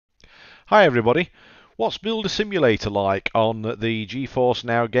Hi everybody. What's Builder Simulator like on the Geforce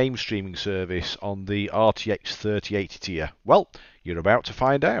Now game streaming service on the RTX 3080 tier? Well, you're about to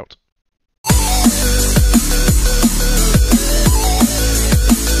find out.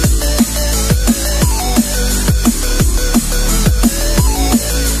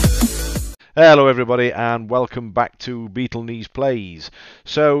 Hello everybody and welcome back to Beetle Knees Plays.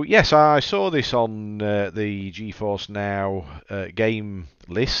 So yes, I saw this on the Geforce Now game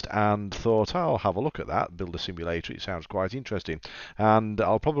list and thought I'll have a look at that, Builder Simulator. It sounds quite interesting and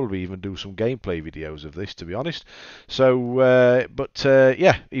I'll probably even do some gameplay videos of this, to be honest. So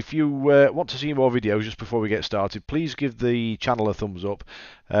yeah, if you want to see more videos just before we get started, please give the channel a thumbs up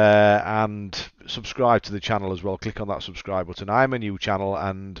and subscribe to the channel as well. Click on that subscribe button. I'm a new channel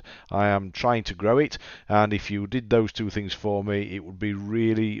and I am trying to grow it, and if you did those two things for me, it would be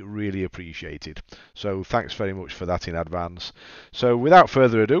really appreciated. So thanks very much for that in advance. So without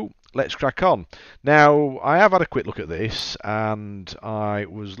further ado, let's crack on. Now, I have had a quick look at this and I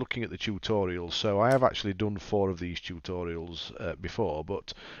was looking at the tutorials, so I have actually done 4 of these tutorials before,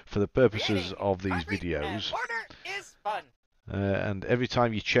 but for the purposes of these videos, and every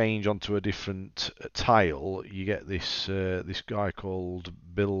time you change onto a different tile, you get this this guy called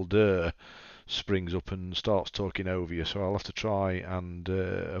Builder springs up and starts talking over you, so I'll have to try and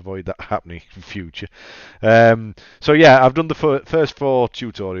avoid that happening in future. So yeah, I've done the first 4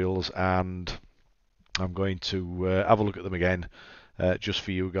 tutorials and I'm going to have a look at them again just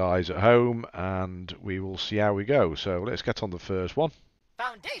for you guys at home, and we will see how we go. So let's get on the first one.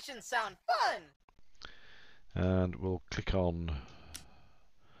 Foundations sound fun! And we'll click on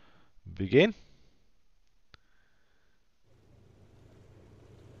begin.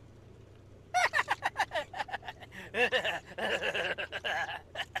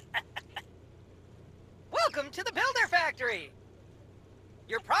 Welcome to the Builder Factory!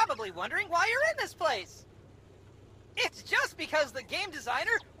 You're probably wondering why you're in this place. It's just because the game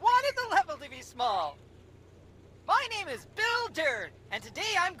designer wanted the level to be small. My name is Builder, and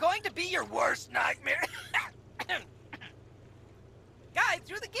today I'm going to be your worst nightmare. Guide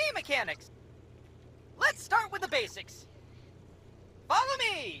through the game mechanics. Let's start with the basics. Follow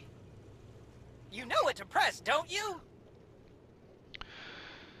me! You know what to press, don't you?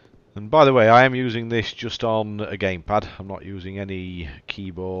 And by the way, I am using this just on a gamepad. I'm not using any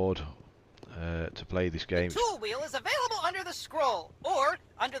keyboard to play this game. The tool wheel is available under the scroll, or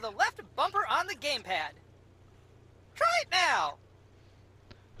under the left bumper on the gamepad. Try it now!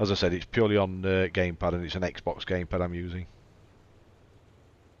 As I said, it's purely on gamepad, and it's an Xbox gamepad I'm using.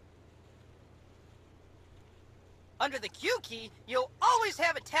 Under the Q key, you'll always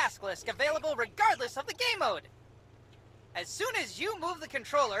have a task list available regardless of the game mode. As soon as you move the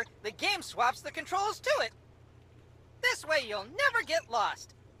controller, the game swaps the controls to it. This way you'll never get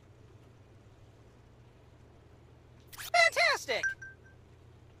lost. Fantastic!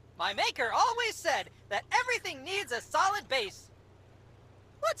 My maker always said that everything needs a solid base.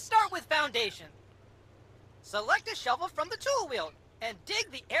 Let's start with foundation. Select a shovel from the tool wheel and dig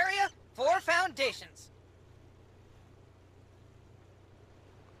the area for foundations.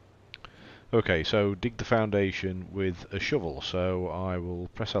 Okay, so dig the foundation with a shovel. So I will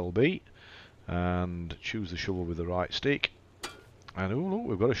press LB and choose the shovel with the right stick. And oh look,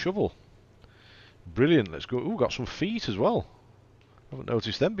 we've got a shovel. Brilliant, let's go. Ooh, got some feet as well. Haven't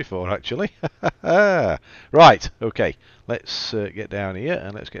noticed them before, actually. Right, okay, let's get down here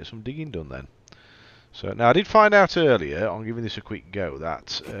and let's get some digging done then. So now I did find out earlier on giving this a quick go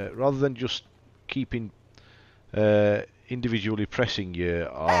that rather than just keeping individually pressing your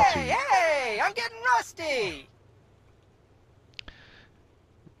RT. Hey, I'm getting rusty!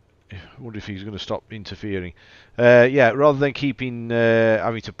 I wonder if he's going to stop interfering. Yeah, rather than keeping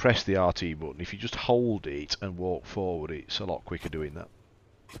having to press the RT button, if you just hold it and walk forward, it's a lot quicker doing that.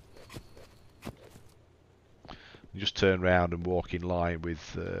 You just turn around and walk in line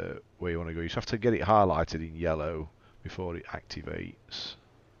with where you want to go. You just have to get it highlighted in yellow before it activates.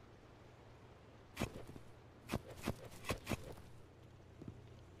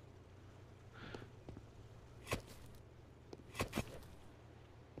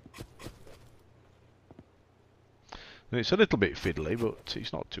 And it's a little bit fiddly, but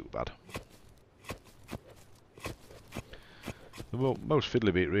it's not too bad. The most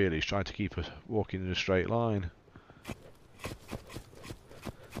fiddly bit really is trying to keep us walking in a straight line.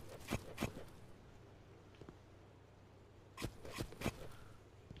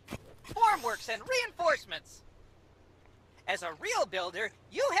 Formworks and reinforcements. As a real builder,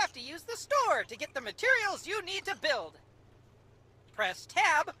 you have to use the store to get the materials you need to build. Press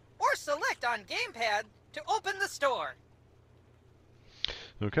Tab or select on gamepad to open the store.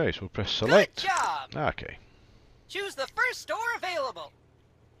 Okay, so we'll press Good select. job! Okay. Choose the first store available.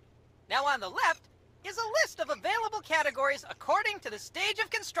 Now on the left is a list of available categories according to the stage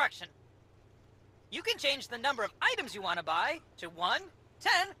of construction. You can change the number of items you want to buy to 1,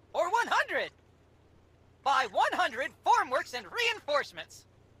 10, or 100. Buy 100 formworks and reinforcements.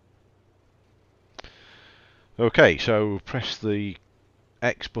 Okay, so press the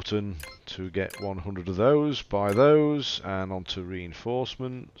X button to get 100 of those, buy those, and onto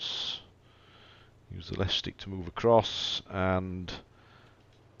reinforcements. Use the left stick to move across, and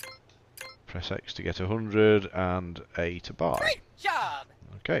press X to get 100, and A to buy. Great job!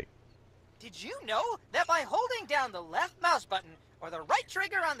 Okay. Did you know that by holding down the left mouse button or the right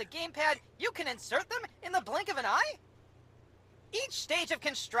trigger on the gamepad, you can insert them in the blink of an eye? Each stage of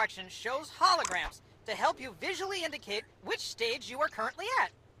construction shows holograms to help you visually indicate which stage you are currently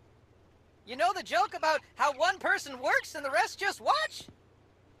at. You know the joke about how one person works and the rest just watch?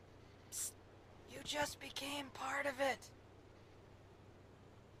 Psst, you just became part of it.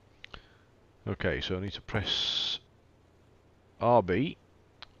 Okay, so I need to press RB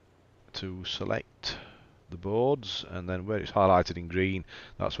to select the boards, and then where it's highlighted in green,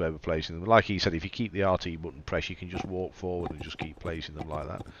 that's where we're placing them. Like he said, if you keep the RT button pressed, you can just walk forward and just keep placing them like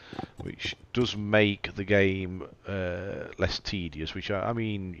that, which does make the game less tedious, which I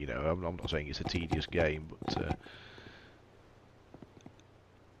mean, you know, I'm not saying it's a tedious game, but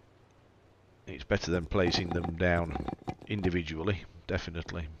it's better than placing them down individually,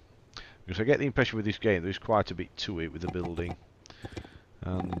 definitely. Because I get the impression with this game there's quite a bit to it with the building,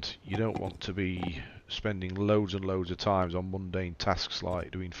 and you don't want to be spending loads and loads of times on mundane tasks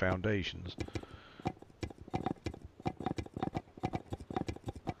like doing foundations.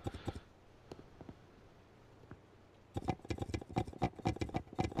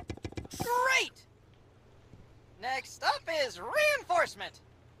 Great! Next up is reinforcement.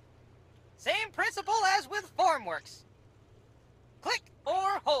 Same principle as with formworks. Click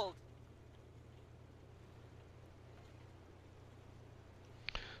or hold.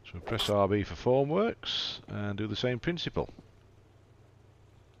 So press RB for formworks and do the same principle.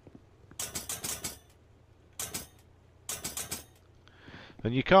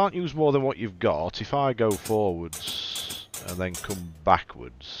 And you can't use more than what you've got. If I go forwards and then come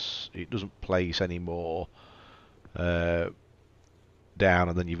backwards, it doesn't place any more down,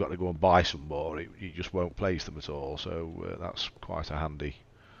 and then you've got to go and buy some more. You just won't place them at all, so that's quite a handy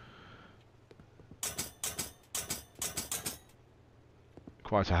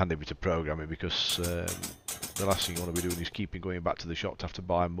bit of programming, because the last thing you want to be doing is keeping going back to the shop to have to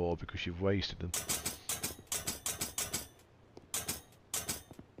buy more because you've wasted them.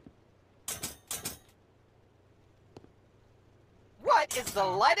 What is the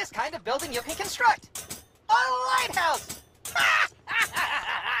lightest kind of building you can construct? A lighthouse!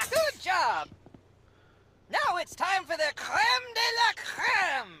 Good job! Now it's time for the creme de la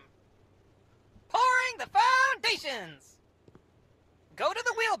creme! Pouring the foundations! Go to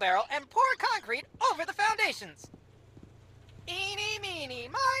the wheelbarrow and pour concrete over the foundations. Eeny, meeny,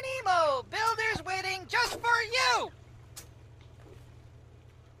 miny, mo, builders waiting just for you!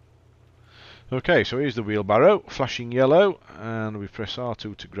 Okay, so here's the wheelbarrow, flashing yellow, and we press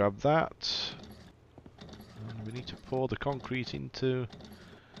R2 to grab that. And we need to pour the concrete into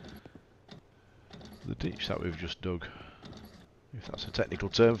the ditch that we've just dug, if that's a technical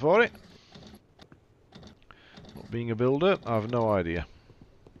term for it. Not being a builder, I have no idea.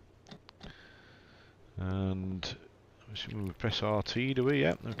 And we press RT, do we?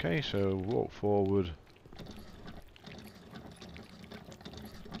 Yeah, okay, so walk forward.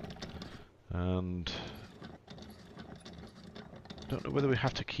 And don't know whether we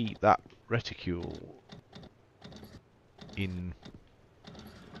have to keep that reticule in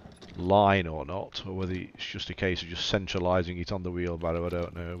line or not, or whether it's just a case of just centralising it on the wheelbarrow. I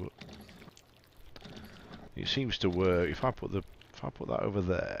don't know, but it seems to work. If I put that over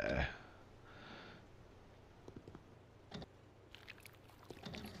there,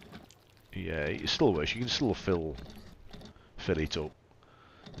 yeah, it still works. You can still fill it up.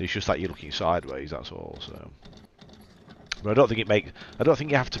 It's just that you're looking sideways, that's all. So, but I don't think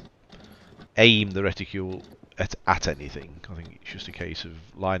you have to aim the reticule at anything. I think it's just a case of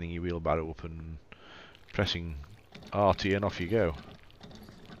lining your wheelbarrow up and pressing RT and off you go.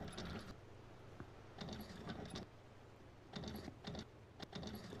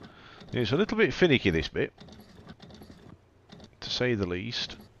 It's a little bit finicky, this bit, to say the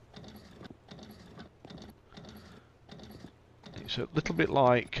least. It's a little bit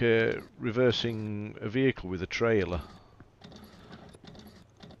like reversing a vehicle with a trailer.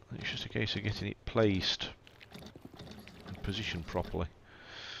 It's just a case of getting it placed and positioned properly.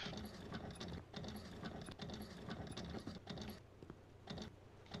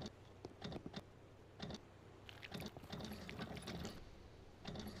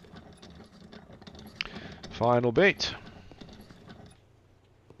 final bit.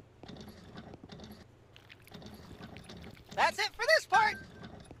 That's it for this part.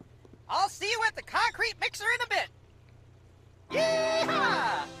 I'll see you at the concrete mixer in a bit.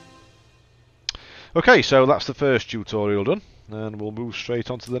 Yeehaw! Okay, so that's the first tutorial done, and we'll move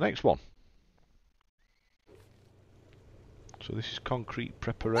straight on to the next one. So this is concrete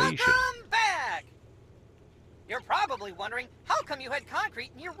preparation. Welcome back! You're probably wondering, how come you had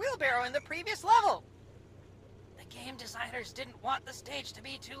concrete in your wheelbarrow in the previous level? The game designers didn't want the stage to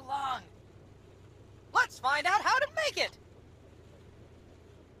be too long. Let's find out how to make it!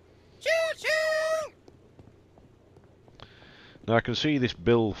 Choo-choo! Now I can see this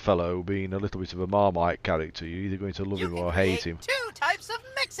Bill fellow being a little bit of a Marmite character. You're either going to love him or hate him. Two types of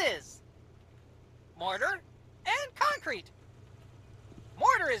mixes. Mortar and concrete.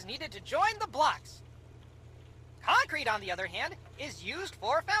 Mortar is needed to join the blocks. Concrete, on the other hand, is used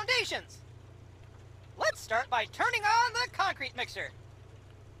for foundations. Let's start by turning on the concrete mixer.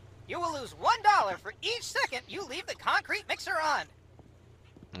 You will lose $1 for each second you leave the concrete mixer on.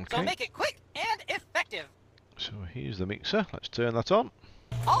 Okay. So make it quick and effective. So here's the mixer. Let's turn that on.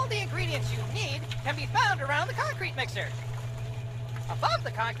 All the ingredients you need can be found around the concrete mixer. Above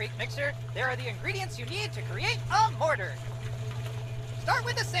the concrete mixer, there are the ingredients you need to create a mortar. Start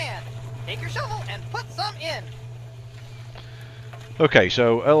with the sand. Take your shovel and put some in. Okay,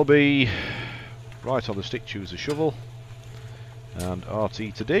 so LB right on the stick, choose the shovel, and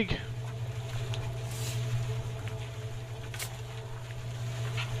RT to dig.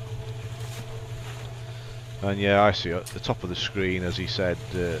 And yeah, I see at the top of the screen, as he said,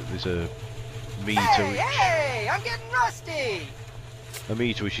 there's a meter. Hey, I'm getting rusty! A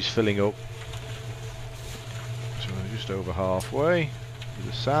meter which is filling up. So we're just over halfway with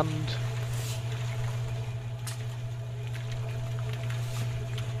the sand.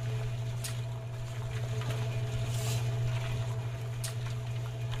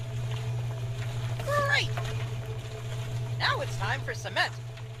 Great! Now it's time for cement.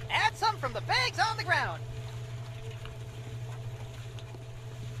 Add some from the bags on the ground.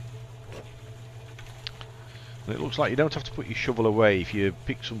 And it looks like you don't have to put your shovel away. If you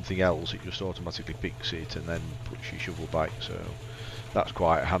pick something else, it just automatically picks it and then puts your shovel back. So that's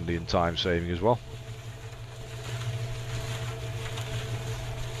quite handy and time saving as well.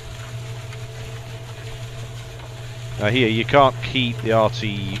 Now here, you can't keep the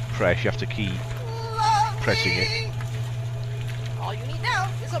RT press, you have to keep pressing it. All you need now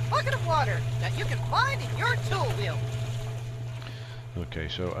is a bucket of water that you can find in your tool wheel. Okay,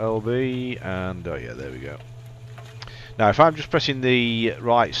 so LB, and oh yeah, there we go. Now if I'm just pressing the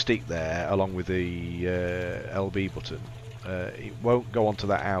right stick there along with the LB button, it won't go onto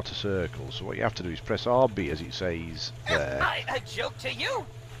that outer circle. So what you have to do is press RB as it says there. A joke to you?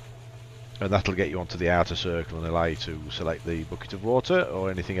 And that'll get you onto the outer circle and allow you to select the bucket of water or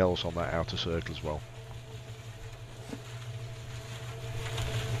anything else on that outer circle as well.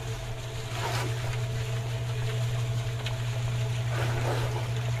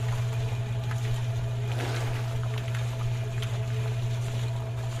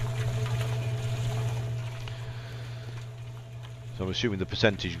 So I'm assuming the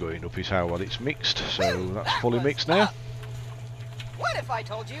percentage going up is how well it's mixed, so that's fully mixed now. What if I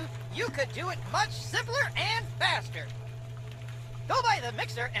told you you could do it much simpler and faster? Go by the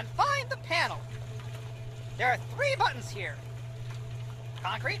mixer and find the panel. There are 3 buttons here.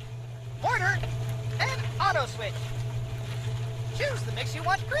 Concrete, mortar, and auto switch. Choose the mix you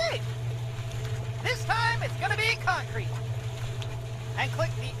want to create. This time it's going to be concrete. And click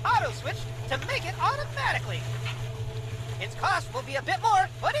the auto switch to make it automatically. Its cost will be a bit more,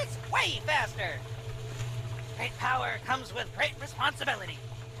 but it's way faster. Great power comes with great responsibility,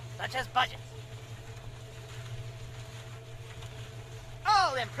 such as budgets.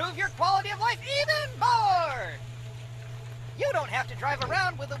 I'll improve your quality of life even more! You don't have to drive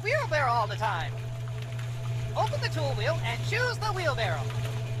around with a wheelbarrow all the time. Open the tool wheel and choose the wheelbarrow.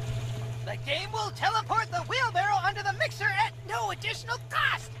 The game will teleport the wheelbarrow under the mixer at no additional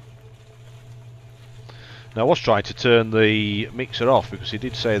cost! Now I was trying to turn the mixer off because he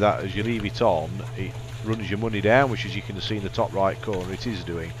did say that as you leave it on, it runs your money down, which as you can see in the top right corner it is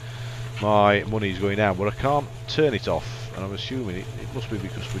doing. My money is going down, but I can't turn it off, and I'm assuming it must be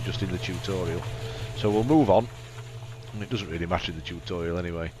because we're just in the tutorial. So we'll move on, and it doesn't really matter in the tutorial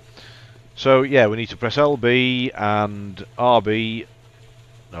anyway. So yeah, we need to press LB and RB,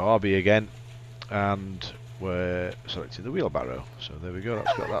 no RB again, and we're selecting the wheelbarrow. So there we go,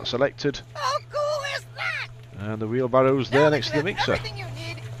 that's got that selected. How cool is that? And the wheelbarrow's there next to the mixer. Everything you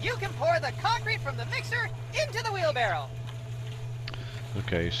need, you can pour the concrete from the mixer into the wheelbarrow.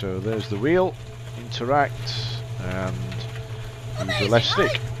 Okay, so there's the wheel. interact and use the Amazing, left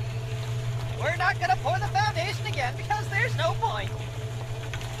stick. right? We're not gonna pour the foundation again because there's no point.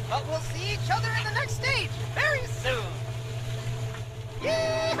 But we'll see each other in the next stage very soon.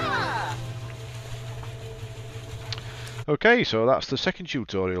 Yeehaw! Okay, so that's the second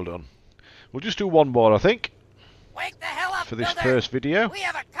tutorial done. We'll just do one more, I think, Wake the hell up, for this builder! first video. We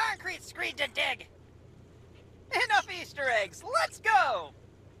have a concrete screen to dig. Enough Easter eggs. Let's go.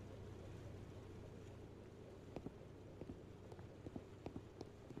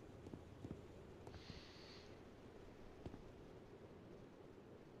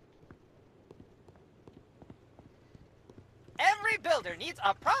 Every builder needs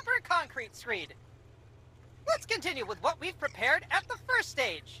a proper concrete screed. Let's continue with what we've prepared at the first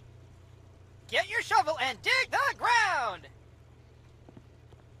stage. Get your shovel and dig the ground!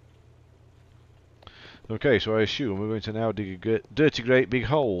 Okay, so I assume we're going to now dig a dirty great big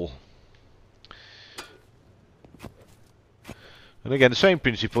hole. And again, the same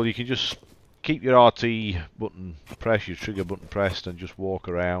principle, you can just keep your RT button pressed, your trigger button pressed, and just walk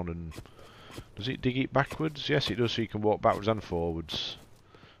around. And does it dig it backwards? Yes, it does, so you can walk backwards and forwards,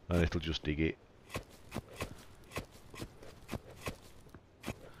 and it'll just dig it.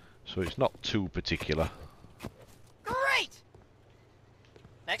 So it's not too particular. Great!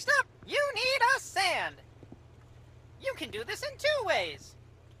 Next up, you need a sand. You can do this in two ways.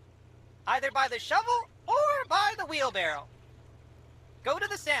 Either by the shovel or by the wheelbarrow. Go to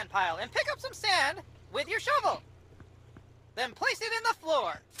the sand pile and pick up some sand with your shovel. Then place it in the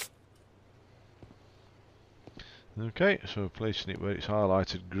floor. Okay, so placing it where it's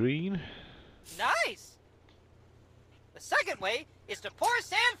highlighted green. Nice! The second way is to pour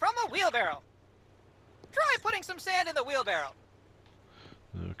sand from a wheelbarrow. Try putting some sand in the wheelbarrow.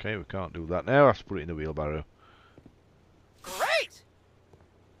 Okay, we can't do that now. I have to put it in the wheelbarrow. Great!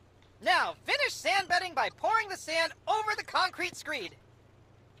 Now, finish sand bedding by pouring the sand over the concrete screed.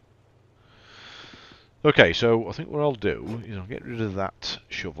 Okay, so I think what I'll do is I'll get rid of that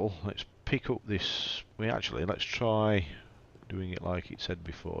shovel. Let's pick up this. Let's try doing it like it said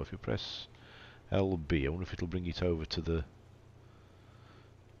before. If you press LB, I wonder if it'll bring it over to the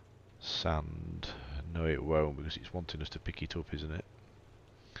sand. No, it won't, because it's wanting us to pick it up, isn't it?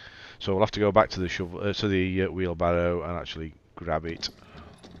 So we'll have to go back to the shovel, to the wheelbarrow, and actually grab it.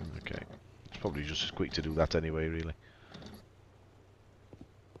 Okay, it's probably just as quick to do that anyway, really.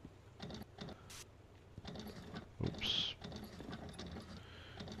 Oops.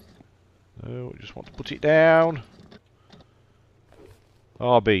 No, we just want to put it down.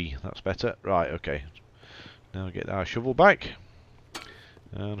 RB, that's better. Right, okay. Now get our shovel back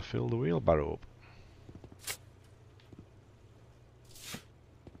and fill the wheelbarrow up.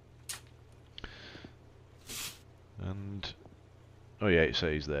 And oh yeah, it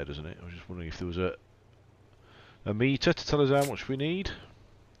says there, doesn't it? I was just wondering if there was a meter to tell us how much we need.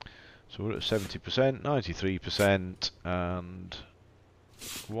 So we're at 70%, 93%, and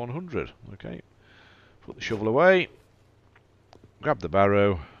 100. Okay. Put the shovel away. Grab the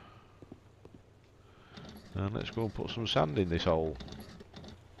barrow. And let's go and put some sand in this hole.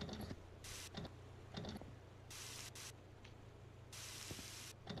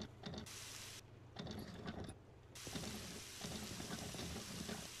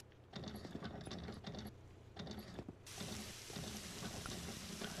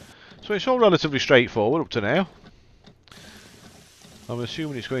 So it's all relatively straightforward up to now. I'm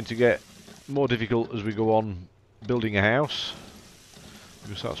assuming it's going to get more difficult as we go on building a house,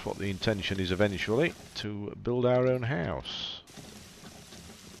 because that's what the intention is eventually, to build our own house.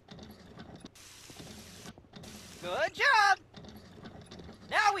 Good job!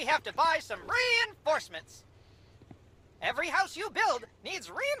 Now we have to buy some reinforcements. Every house you build needs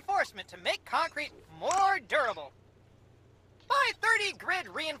reinforcement to make concrete more durable. Buy 30 grid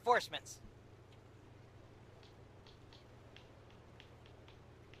reinforcements.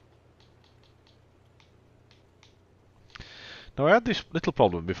 Now I had this little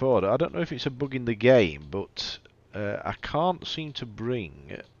problem before. I don't know if it's a bug in the game, but I can't seem to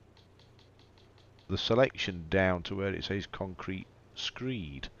bring the selection down to where it says concrete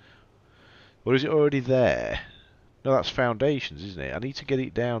screed. Or is it already there? No, that's foundations, isn't it? I need to get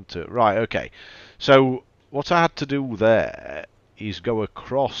it down to... Right, okay. So what I had to do there is go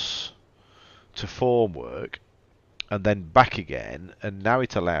across to formwork and then back again, and now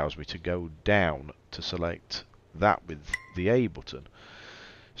it allows me to go down to select that with the A button.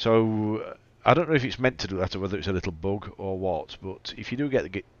 So I don't know if it's meant to do that or whether it's a little bug or what, but if you do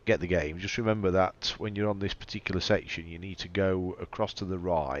get the game, just remember that when you're on this particular section you need to go across to the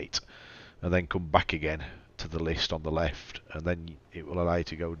right and then come back again to the list on the left, and then it will allow you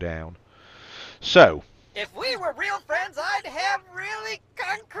to go down. So, If we were real friends, I'd have really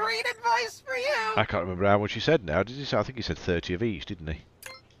concrete advice for you. I can't remember how much he said now. Did he say? I think he said 30 of each, didn't he?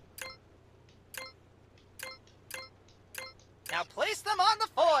 Now place them on the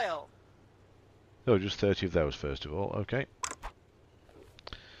foil. Oh, just 30 of those first of all. Okay.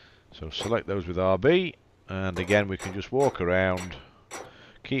 So select those with RB, and again we can just walk around,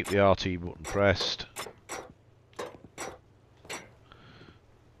 keep the RT button pressed.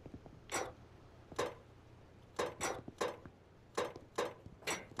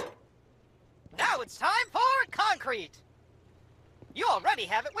 Now it's time for concrete. You already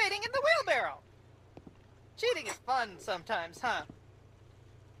have it waiting in the wheelbarrow. Cheating is fun sometimes, huh?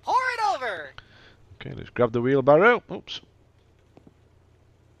 Pour it over. Okay, let's grab the wheelbarrow. Oops.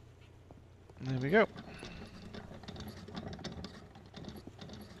 There we go.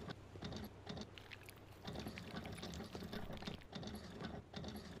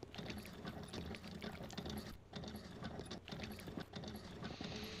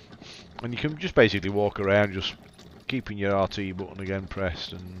 And you can just basically walk around just keeping your RT button again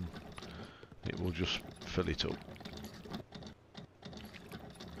pressed, and it will just fill it up.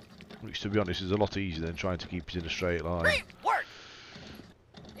 Which, to be honest, is a lot easier than trying to keep it in a straight line. Great work!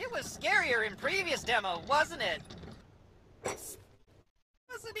 It was scarier in previous demo, wasn't it?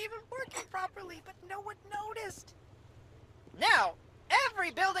 Wasn't even working properly, but no one noticed. Now,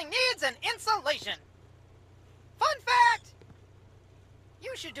 every building needs an insulation. Fun fact!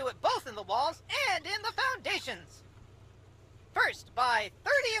 You should do it both in the walls and in the foundations. First, buy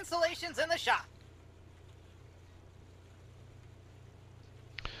 30 insulations in the shop.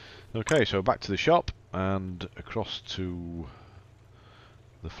 Okay, so back to the shop and across to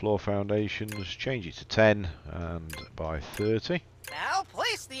the floor foundations. Change it to 10 and buy 30. Now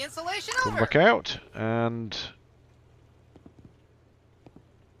place the insulation Come over. back out and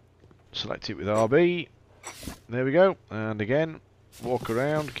select it with RB. There we go. And again, walk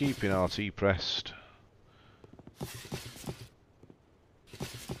around, keeping RT pressed.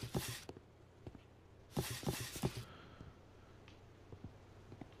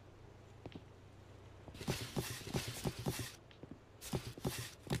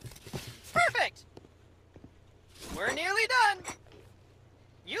 Perfect! We're nearly done.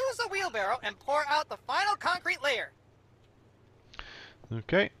 Use a wheelbarrow and pour out the final concrete layer.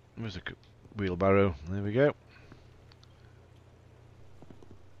 Okay, there's a wheelbarrow. There we go.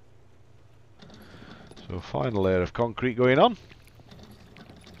 So final layer of concrete going on.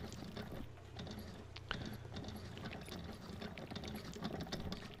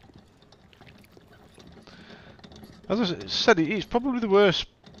 As I said, it's probably the worst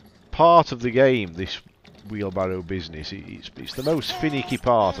part of the game, this wheelbarrow business. It's the most finicky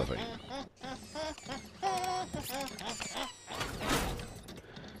part, I think.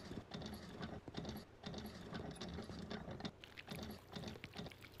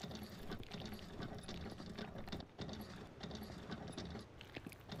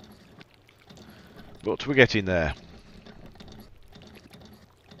 But we're getting there.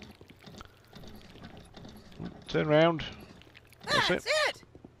 Turn round. That's That's it.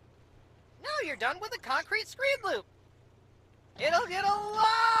 Now you're done with the concrete screed loop. It'll get a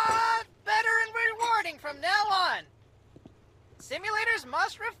lot better and rewarding from now on. Simulators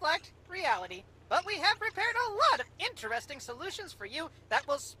must reflect reality, but we have prepared a lot of interesting solutions for you that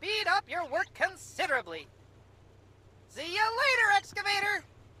will speed up your work considerably. See you later, excavator!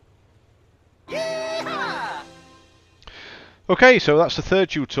 Yeehaw! Okay, so that's the third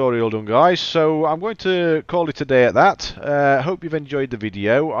tutorial done, guys. So I'm going to call it a day at that. Hope you've enjoyed the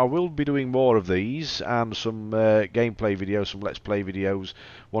video. I will be doing more of these and some gameplay videos, some Let's Play videos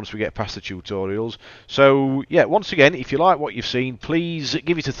once we get past the tutorials. So yeah, once again, if you like what you've seen, please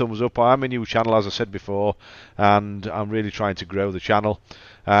give it a thumbs up. I am a new channel, as I said before, and I'm really trying to grow the channel.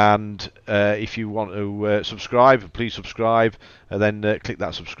 And if you want to subscribe, please subscribe, and then click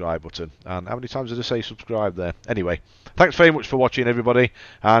that subscribe button. And how many times did I say subscribe there? Anyway, thanks very much for watching, everybody,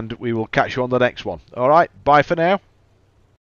 and we will catch you on the next one. Alright, bye for now.